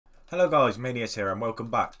Hello guys, Manius here and welcome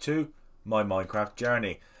back to my Minecraft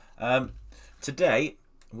journey. Today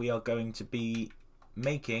we are going to be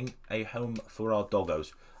making a home for our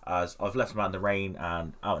doggos, as I've left them out in the rain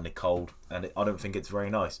and out in the cold and I don't think it's very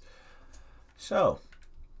nice. So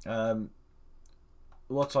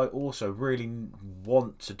what I also really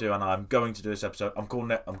want to do, and I'm going to do this episode, I'm going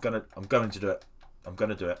to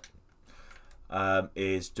do it,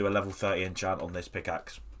 is do a level 30 enchant on this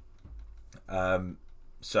pickaxe.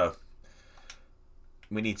 So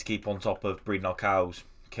we need to keep on top of breeding our cows,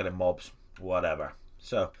 killing mobs, whatever.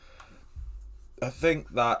 So I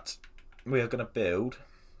think that we are going to build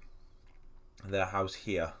their house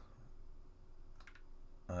here,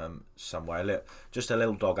 somewhere, just a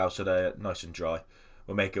little dog house so they're nice and dry.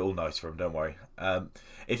 We'll make it all nice for them, don't worry.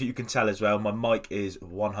 If you can tell as well, my mic is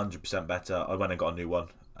 100% better. I went and got a new one.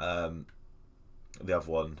 The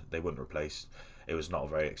other one they wouldn't replace. It was not a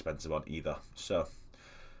very expensive one either. So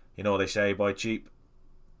you know what they say, buy cheap,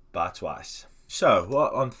 buy twice. So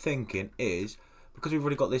what I'm thinking is, because we've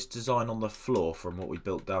already got this design on the floor from what we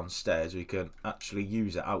built downstairs, we can actually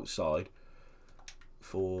use it outside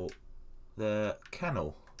for their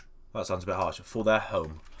kennel. That sounds a bit harsh. For their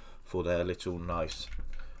home, for their little nice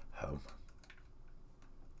home.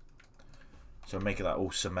 So making that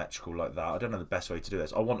all symmetrical like that. I don't know the best way to do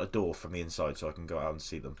this. I want a door from the inside so I can go out and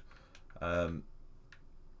see them.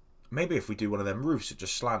 Maybe if we do one of them roofs that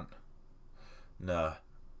just slant. No.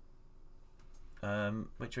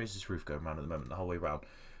 Which way is this roof going around at the moment? The whole way round.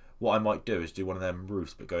 What I might do is do one of them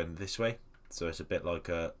roofs but going this way. So it's a bit like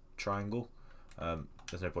a triangle.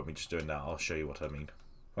 There's no point me just doing that. I'll show you what I mean.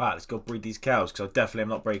 Right, let's go breed these cows, because I definitely am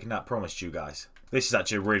not breaking that, promised you guys. This is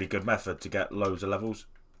actually a really good method to get loads of levels.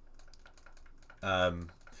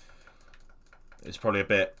 It's probably a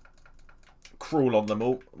bit cruel on them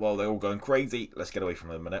all while they're all going crazy. Let's get away from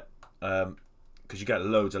them a minute. Because you get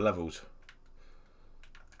loads of levels.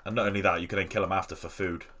 And not only that, you can then kill them after for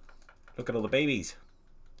food. Look at all the babies.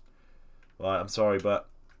 Right, I'm sorry, but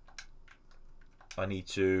I need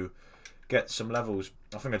to get some levels.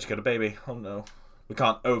 I think I just got a baby. Oh no. We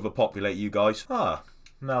can't overpopulate you guys. Ah,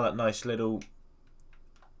 now that nice little...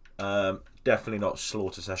 definitely not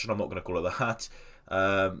slaughter session. I'm not going to call it that.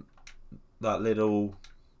 That little...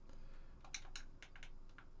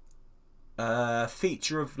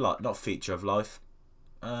 feature of life, not feature of life.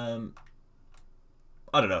 I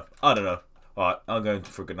don't know. Alright, I'm going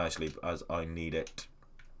for a good night's sleep as I need it.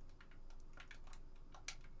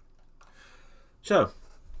 So,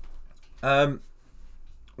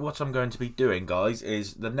 what I'm going to be doing, guys,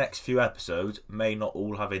 is the next few episodes may not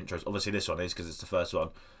all have intros. Obviously, this one is because it's the first one.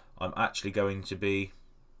 I'm actually going to be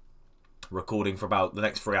recording for about the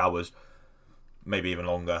next 3 hours, maybe even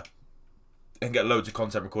longer, and get loads of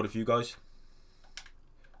content recorded for you guys.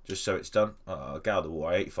 Just so it's done. Get out of the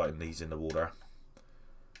water. I hate fighting these in the water.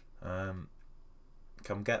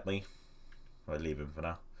 Come get me. I'll leave him for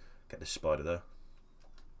now. Get this spider though.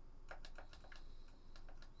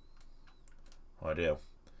 Ideal.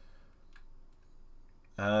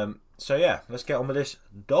 So yeah, let's get on with this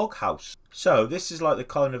dog house. So this is like the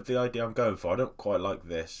kind of the idea I'm going for. I don't quite like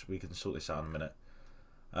this. We can sort this out in a minute.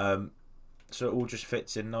 So it all just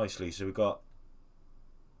fits in nicely. So we've got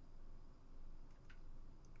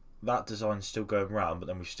that design still going round, but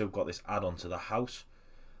then we've still got this add-on to the house.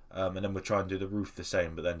 And then we'll try and do the roof the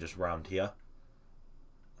same, but then just round here.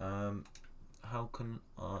 How can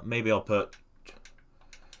maybe I'll put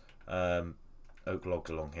oak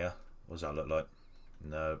logs along here. What does that look like?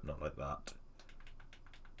 No, not like that.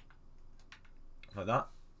 Like that.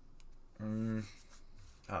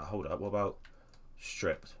 Hold up. What about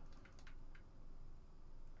stripped?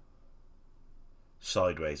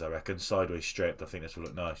 Sideways, I reckon. Sideways stripped. I think this will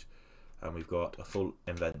look nice. And we've got a full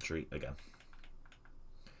inventory again.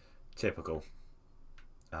 Typical.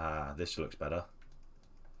 This looks better.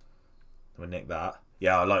 We'll nick that.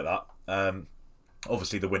 Yeah, I like that.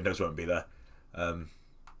 Obviously the windows won't be there.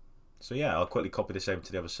 So yeah, I'll quickly copy the same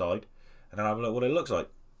to the other side and then have a look what it looks like.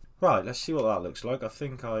 Right, let's see what that looks like. I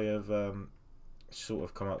think I have sort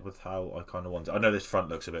of come up with how I kind of want it. I know this front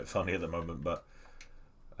looks a bit funny at the moment, but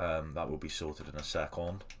that will be sorted in a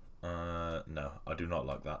second. No, I do not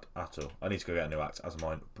like that at all. I need to go get a new axe as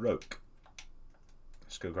mine broke.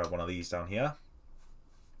 Let's go grab one of these down here.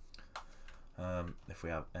 If we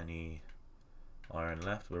have any iron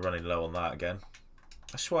left. We're running low on that again.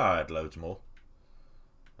 I swear I had loads more.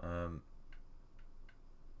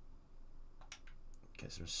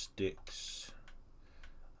 Get some sticks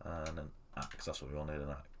and an axe. That's what we wanted, an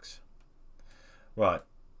axe. Right,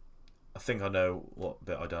 I think I know what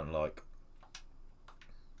bit I don't like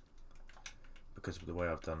because of the way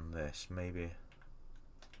I've done this. Maybe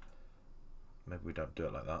maybe we don't do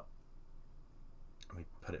it like that. We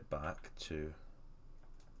put it back to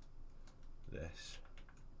this.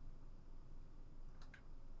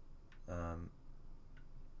 And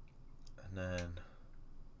then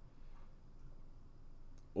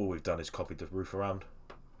all we've done is copied the roof around.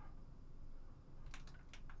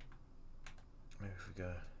 Maybe if we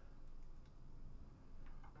go,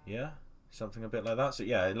 yeah, something a bit like that. So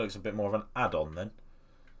yeah, it looks a bit more of an add-on then.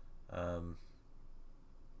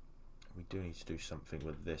 We do need to do something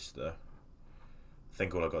with this though. I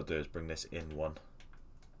think all I've got to do is bring this in one.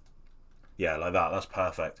 Yeah, like that. That's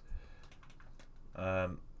perfect.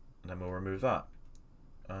 And then we'll remove that.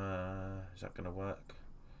 Is that going to work?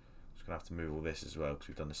 Just going to have to move all this as well because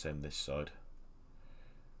we've done the same this side.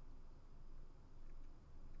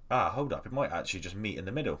 Ah, hold up. It might actually just meet in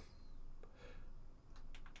the middle.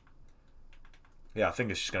 Yeah, I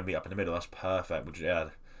think it's just going to meet up in the middle. That's perfect. We'll just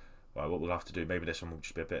add. Right, what we'll have to do, maybe this one will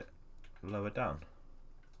just be a bit lower down.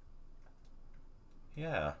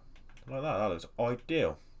 Yeah, like that. That looks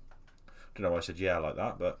ideal. Don't know why I said yeah like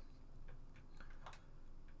that, but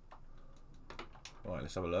right.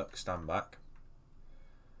 Let's have a look. Stand back.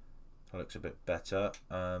 That looks a bit better.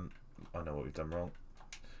 I know what we've done wrong.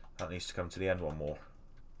 That needs to come to the end one more.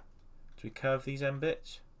 Do we curve these end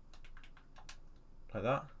bits like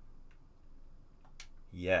that?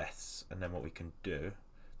 Yes. And then what we can do.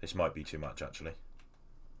 This might be too much actually.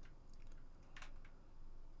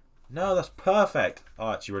 No, that's perfect.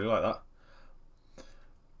 I actually really like that.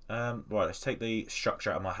 Right, let's take the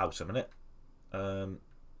structure out of my house a minute.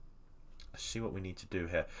 Let's see what we need to do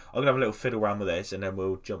here. I'm going to have a little fiddle around with this and then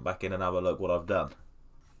we'll jump back in and have a look what I've done.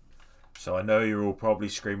 So I know you're all probably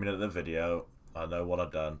screaming at the video. I know what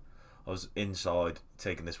I've done. I was inside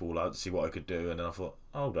taking this wall out to see what I could do and then I thought,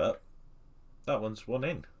 hold up, that one's one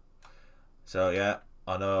in. So yeah,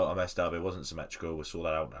 I know I messed up. It wasn't symmetrical. We'll sort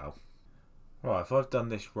that out now. Right, if I've done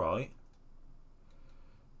this right,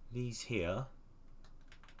 these here,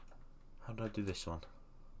 how do I do this one?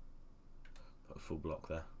 Put a full block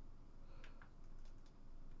there.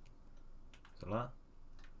 Is it that?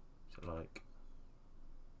 Is it like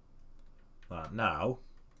that? Now,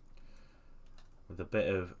 with a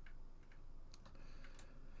bit of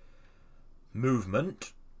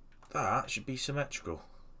movement, that should be symmetrical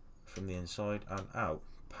from the inside and out.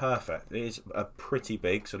 Perfect. It is a pretty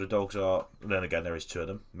big, so the dogs are, then again there is two of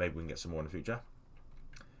them, maybe we can get some more in the future.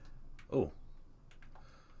 Oh,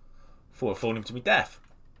 thought I'd fallen to me death.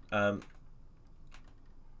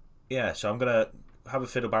 Yeah, so I'm gonna have a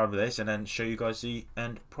fiddle around with this and then show you guys the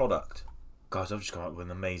end product. Guys, I've just come up with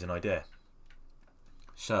an amazing idea.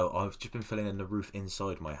 So I've just been filling in the roof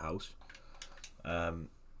inside my house, and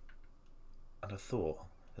I thought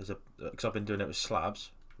there's a, because I've been doing it with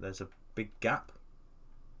slabs, there's a big gap.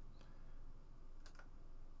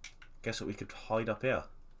 Guess what we could hide up here?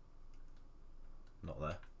 Not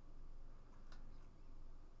there.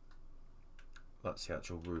 That's the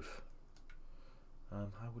actual roof. How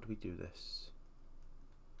would we do this?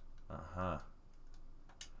 Aha.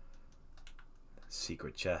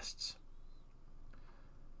 Secret chests.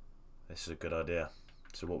 This is a good idea.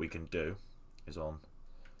 So what we can do is on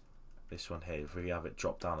this one here, if we have it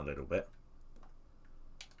drop down a little bit,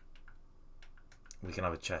 we can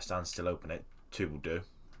have a chest and still open it. Two will do.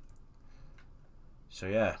 So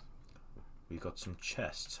yeah, we've got some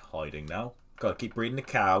chests hiding now. Gotta keep breeding the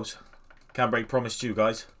cows. Can't break promise to you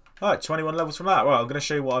guys. Alright, 21 levels from that. Right, I'm going to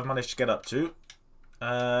show you what I've managed to get up to.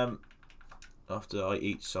 After I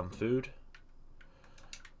eat some food.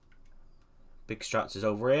 Big Strats is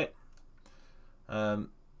over here.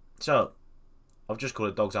 So, I've just called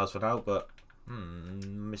it Dog's House for now, but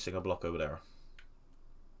missing a block over there.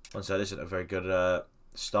 One sec, this isn't a very good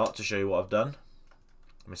start to show you what I've done.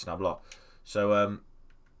 Missing that block. So,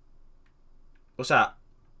 what's that?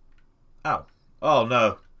 Ow. Oh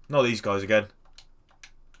no, not these guys again.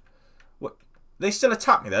 What? They still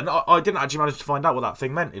attack me then? I didn't actually manage to find out what that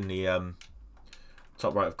thing meant in the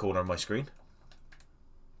top right of corner of my screen.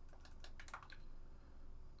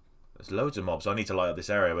 There's loads of mobs. I need to light up this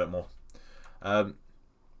area a bit more.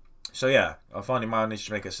 So yeah, I finally managed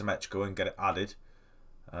to make it symmetrical and get it added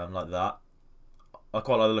like that. I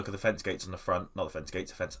quite like the look of the fence gates on the front. Not the fence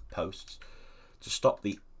gates, the fence posts. To stop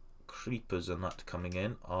the creepers and that coming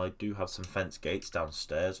in, I do have some fence gates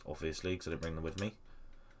downstairs, obviously, because I didn't bring them with me.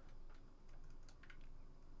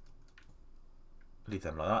 Leave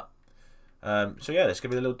them like that. So yeah, this is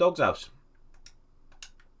going to be the little dog's house.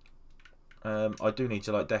 I do need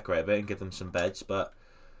to like decorate a bit and give them some beds, but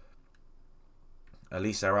at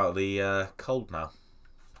least they're out of the cold now.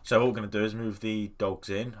 So what we're going to do is move the dogs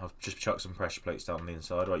in. I've just chucked some pressure plates down on the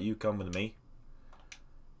inside. Right, you come with me.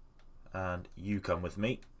 And you come with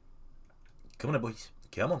me. Come on, boys.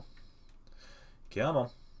 Come on. Come on.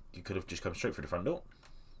 You could have just come straight through the front door.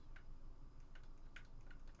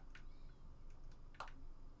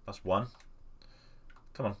 That's one.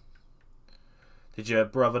 Come on. Did your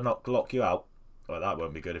brother not lock you out? Well, that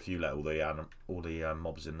won't be good if you let all the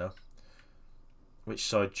mobs in though. Which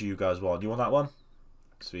side do you guys want? You want that one?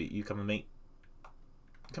 Sweet. You come with me.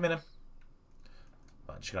 Come in. I'm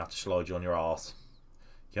just gonna have to slide you on your arse.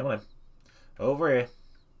 Come on in. Over here.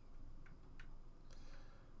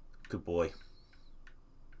 Good boy.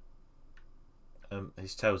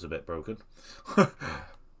 His tail's a bit broken.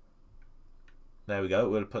 There we go.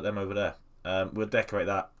 We'll put them over there. We'll decorate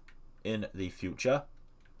that in the future.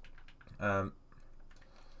 I'm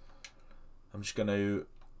just going to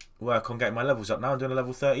work on getting my levels up now. I'm doing a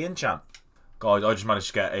level 30 enchant. Guys, I just managed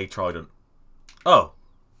to get a trident. Oh,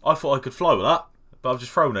 I thought I could fly with that, but I've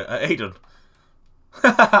just thrown it at Aiden.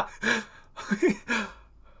 I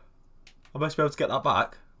must be able to get that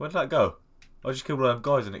back. Where did that go? I just killed one of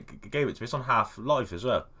them guys and it gave it to me. It's on half life as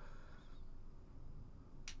well.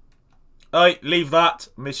 Hey, leave that,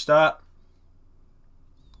 mister.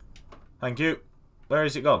 Thank you. Where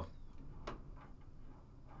is it gone?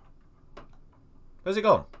 Where's it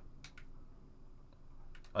gone?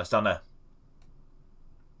 Oh, it's down there.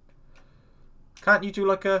 Can't you do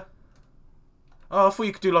like a... Oh, I thought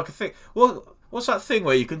you could do like a thing. What's that thing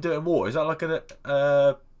where you can do it in water? Is that like an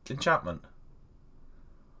enchantment?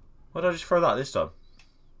 Why did I just throw that this time?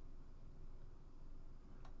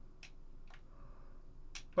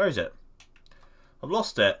 Where is it? I've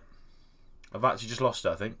lost it. I've actually just lost it,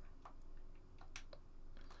 I think.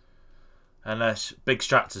 Unless Big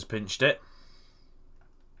Strats has pinched it.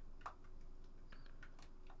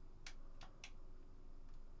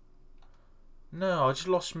 No, I just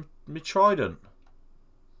lost my trident.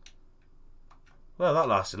 Well, that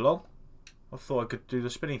lasted long. I thought I could do the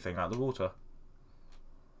spinning thing out of the water.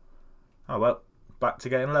 Oh well, back to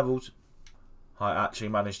getting levels. I actually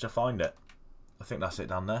managed to find it. I think that's it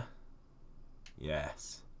down there.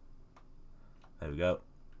 Yes. There we go.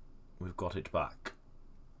 We've got it back.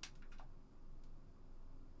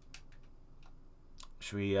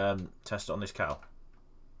 Should we test it on this cow?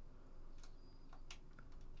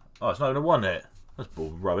 Oh, it's not even a one hit. That's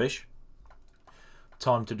bull rubbish.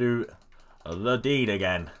 Time to do the deed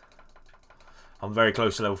again. I'm very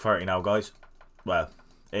close to level 30 now, guys. Well,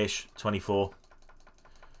 ish. 24.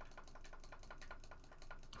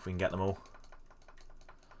 If we can get them all.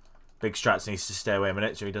 Big Strats needs to stay away a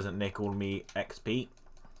minute so he doesn't nick all me XP.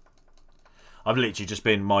 I've literally just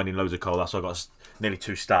been mining loads of coal. That's why I got nearly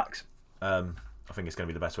 2 stacks. I think it's going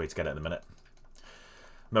to be the best way to get it in a minute.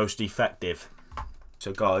 Most effective.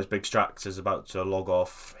 So guys, Big Strats is about to log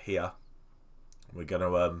off here. We're going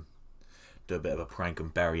to do a bit of a prank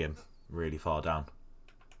and bury him really far down.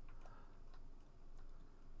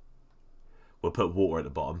 We'll put water at the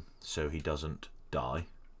bottom so he doesn't die.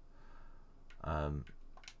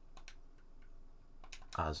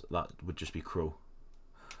 As that would just be cruel.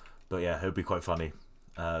 But yeah, it would be quite funny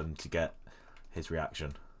to get his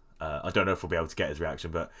reaction. I don't know if we'll be able to get his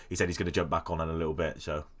reaction, but he said he's going to jump back on in a little bit,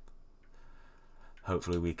 so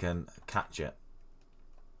hopefully we can catch it.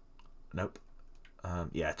 Nope.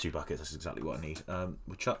 Yeah, 2 buckets, that's exactly what I need.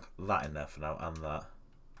 We'll chuck that in there for now, and that.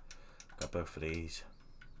 Got both of these.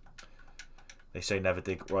 They say never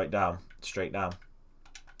dig right down, straight down.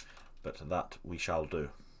 But that we shall do.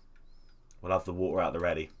 We'll have the water out the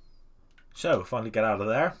ready. So, finally get out of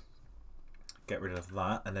there. Get rid of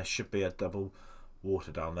that, and there should be a double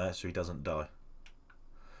water down there so he doesn't die.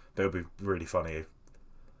 But it would be really funny if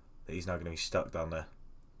he's now going to be stuck down there.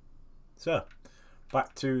 So,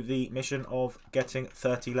 back to the mission of getting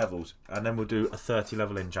 30 levels. And then we'll do a 30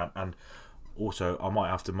 level enchant. And also, I might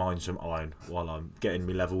have to mine some iron while I'm getting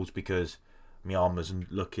me levels because my armour's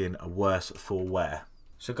looking worse for wear.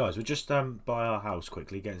 So guys, we're just by our house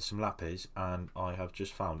quickly getting some lapis, and I have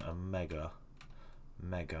just found a mega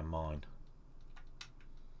mine.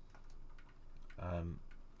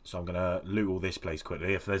 So I'm gonna loot all this place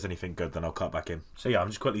quickly. If there's anything good, then I'll cut back in. So yeah, I'm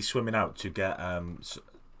just quickly swimming out to get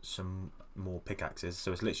some more pickaxes.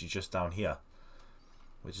 So it's literally just down here,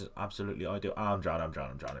 which is absolutely ideal. Oh, I'm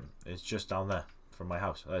drowning. It's just down there from my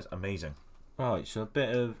house. That's amazing. Right, so a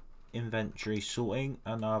bit of inventory sorting,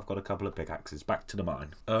 and now I've got a couple of pickaxes. Back to the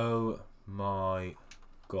mine. Oh my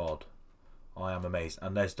god, I am amazed.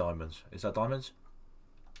 And there's diamonds. Is that diamonds?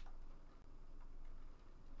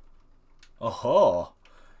 Oh,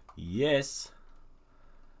 yes.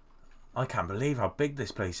 I can't believe how big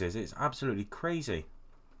this place is. It's absolutely crazy.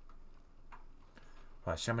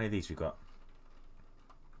 Right, so how many of these we've got?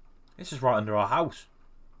 This is right under our house.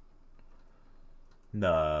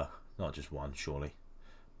 No, not just one, surely.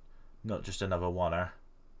 Not just another oneer.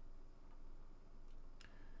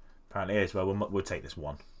 Apparently it is. Well, we'll take this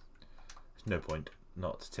one. There's no point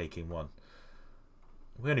not taking one.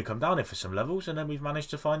 We only come down here for some levels and then we've managed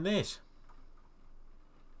to find this.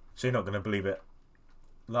 So you're not going to believe it.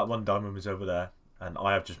 That one diamond was over there. And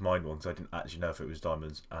I have just mined one because I didn't actually know if it was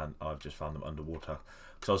diamonds. And I've just found them underwater.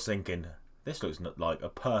 Because I was thinking, this looks like a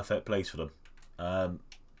perfect place for them.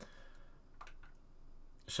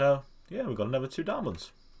 So, yeah, we've got another 2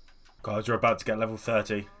 diamonds. Guys, we're about to get level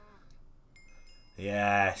 30.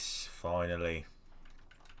 Yes, finally.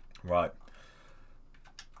 Right.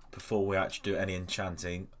 Before we actually do any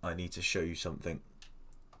enchanting, I need to show you something.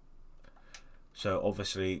 So,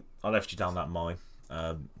 obviously, I left you down that mine.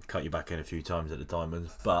 Cut you back in a few times at the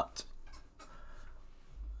diamonds, but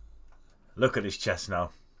look at this chest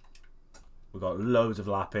now. We've got loads of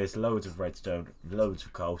lapis, loads of redstone, loads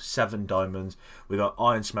of coal, 7 diamonds. We've got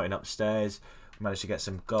iron smelting upstairs. We managed to get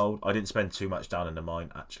some gold. I didn't spend too much down in the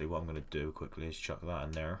mine. Actually, what I'm going to do quickly is chuck that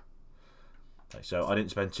in there. Okay, so I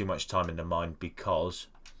didn't spend too much time in the mine because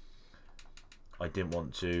I didn't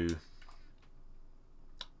want to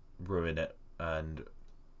ruin it and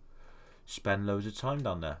spend loads of time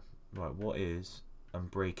down there. Right, what is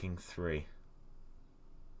Unbreaking 3?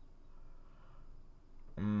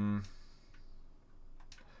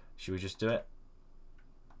 Should we just do it?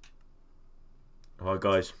 Alright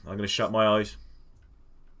guys, I'm going to shut my eyes.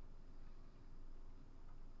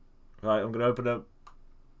 Right, I'm going to open up.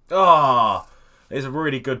 Ah! It's a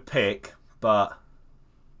really good pick, but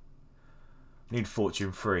need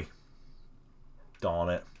Fortune 3. Darn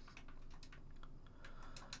it.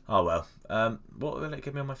 Oh well. What will it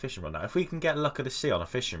give me on my fishing rod now? If we can get luck of the sea on a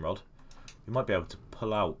fishing rod, we might be able to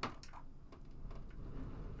pull out.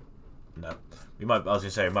 No, we might. I was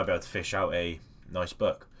gonna say we might be able to fish out a nice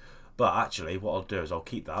book, but actually, what I'll do is I'll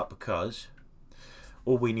keep that because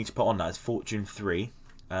all we need to put on that is Fortune 3.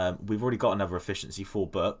 We've already got another efficiency 4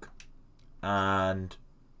 book, and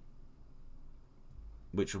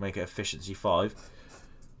which will make it efficiency 5.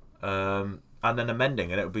 And then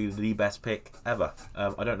amending, and it would be the best pick ever.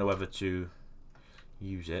 I don't know whether to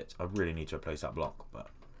use it. I really need to replace that block, but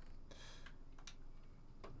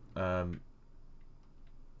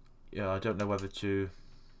yeah, I don't know whether to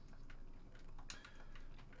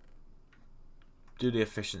do the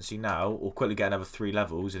efficiency now or quickly get another 3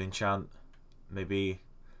 levels and enchant maybe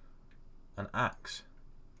an axe.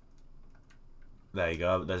 There you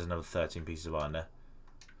go. There's another 13 pieces of iron there.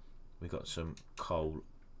 We got some coal.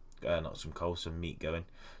 Not some coal, some meat going.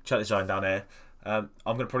 Chuck this iron down here. I'm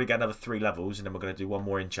going to probably get another 3 levels and then we're going to do one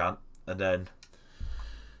more enchant and then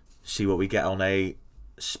see what we get on a,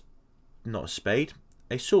 not a spade,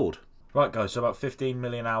 a sword. Right guys, so about 15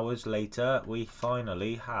 million hours later, we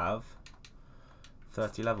finally have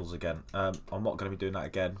 30 levels again. I'm not going to be doing that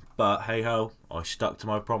again, but hey ho, I stuck to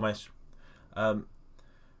my promise. I'm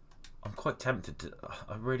quite tempted to,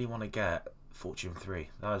 I really want to get Fortune 3.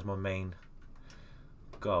 That is my main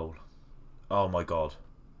goal. Oh my god.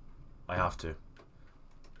 I have to.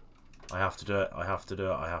 I have to do it. I have to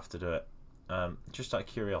do it. I have to do it. Just out of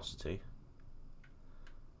curiosity.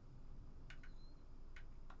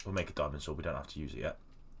 We'll make a diamond sword. We don't have to use it yet.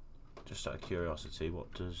 Just out of curiosity,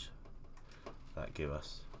 what does that give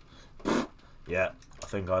us? Yeah, I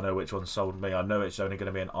think I know which one sold me. I know it's only going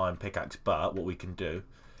to be an iron pickaxe, but what we can do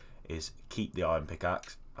is keep the iron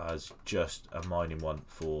pickaxe as just a mining one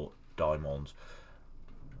for diamonds.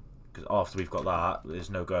 Because after we've got that, there's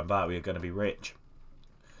no going back. We're going to be rich.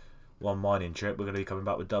 One mining trip, we're going to be coming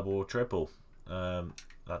back with double or triple.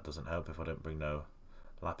 That doesn't help if I don't bring no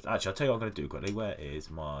lapis. Actually, I'll tell you what I'm going to do quickly. Where is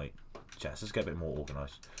my chest? Let's get a bit more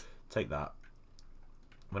organised. Take that.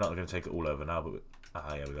 We're not going to take it all over now, but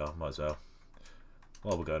here we go. Might as well.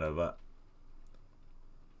 While we're going over,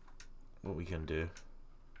 what we can do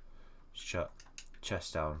is shut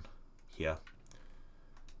chest down here,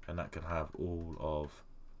 and that can have all of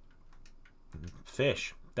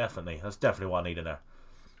fish. Definitely, that's definitely what I need in there.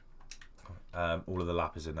 All of the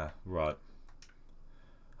lapis in there. Right.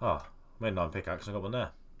 Ah, made 9 pickaxe. I got one there.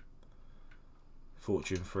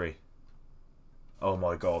 Fortune 3. Oh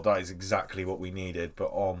my god, that is exactly what we needed, but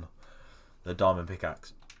on the diamond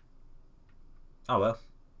pickaxe. Oh well,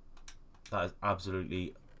 that is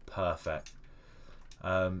absolutely perfect.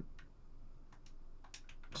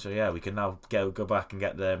 So yeah, we can now go back and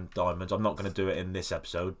get them diamonds. I'm not going to do it in this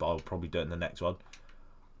episode, but I'll probably do it in the next one.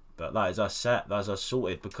 But that is us set, that is us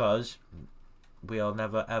sorted, because we are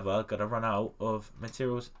never ever going to run out of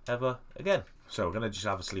materials ever again. So we're going to just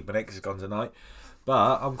have a sleep in it because it's gone tonight.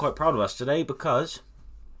 But I'm quite proud of us today because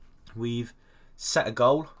we've set a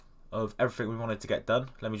goal of everything we wanted to get done.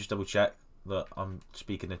 Let me just double check that I'm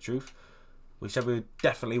speaking the truth. We said we would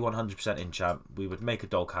definitely 100% enchant. We would make a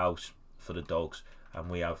dog house for the dogs, and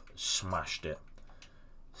we have smashed it.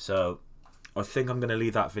 So I think I'm going to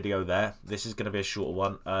leave that video there. This is going to be a shorter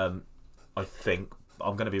one. I think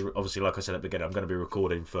I'm going to be, obviously, like I said at the beginning, I'm going to be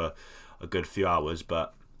recording for a good few hours,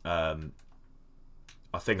 but I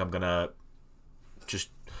think I'm going to just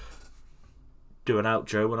do an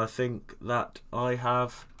outro, and I think that I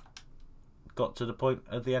have got to the point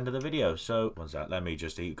at the end of the video. So what's that? Let me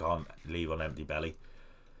just eat. Can't leave on empty belly.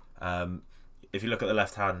 If you look at the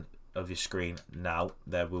left hand of your screen now,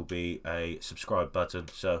 there will be a subscribe button.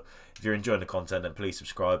 So if you're enjoying the content, then please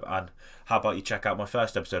subscribe. And how about you check out my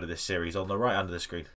first episode of this series on the right hand of the screen?